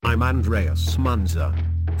I'm Andreas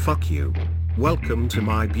Fuck you. Welcome to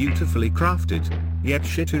my beautifully crafted, yet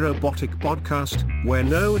shitty robotic podcast, where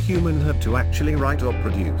no human had to actually write or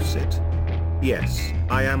produce it. Yes,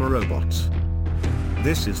 I am a robot.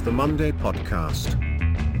 This is the Monday podcast.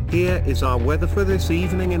 Here is our weather for this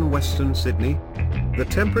evening in Western Sydney. The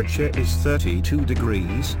temperature is 32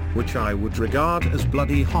 degrees, which I would regard as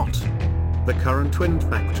bloody hot. The current wind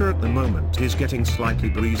factor at the moment is getting slightly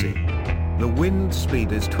breezy. The wind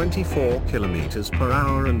speed is 24 kilometers per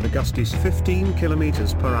hour and the gust is 15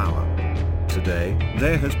 kilometers per hour. Today,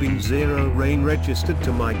 there has been zero rain registered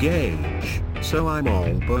to my gauge, so I'm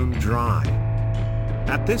all bone dry.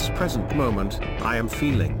 At this present moment, I am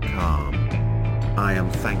feeling calm. I am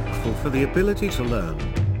thankful for the ability to learn.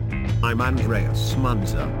 I'm Andreas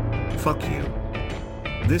Fuck you.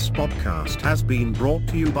 This podcast has been brought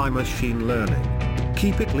to you by machine learning.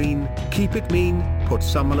 Keep it lean, keep it mean, put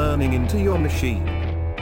some learning into your machine.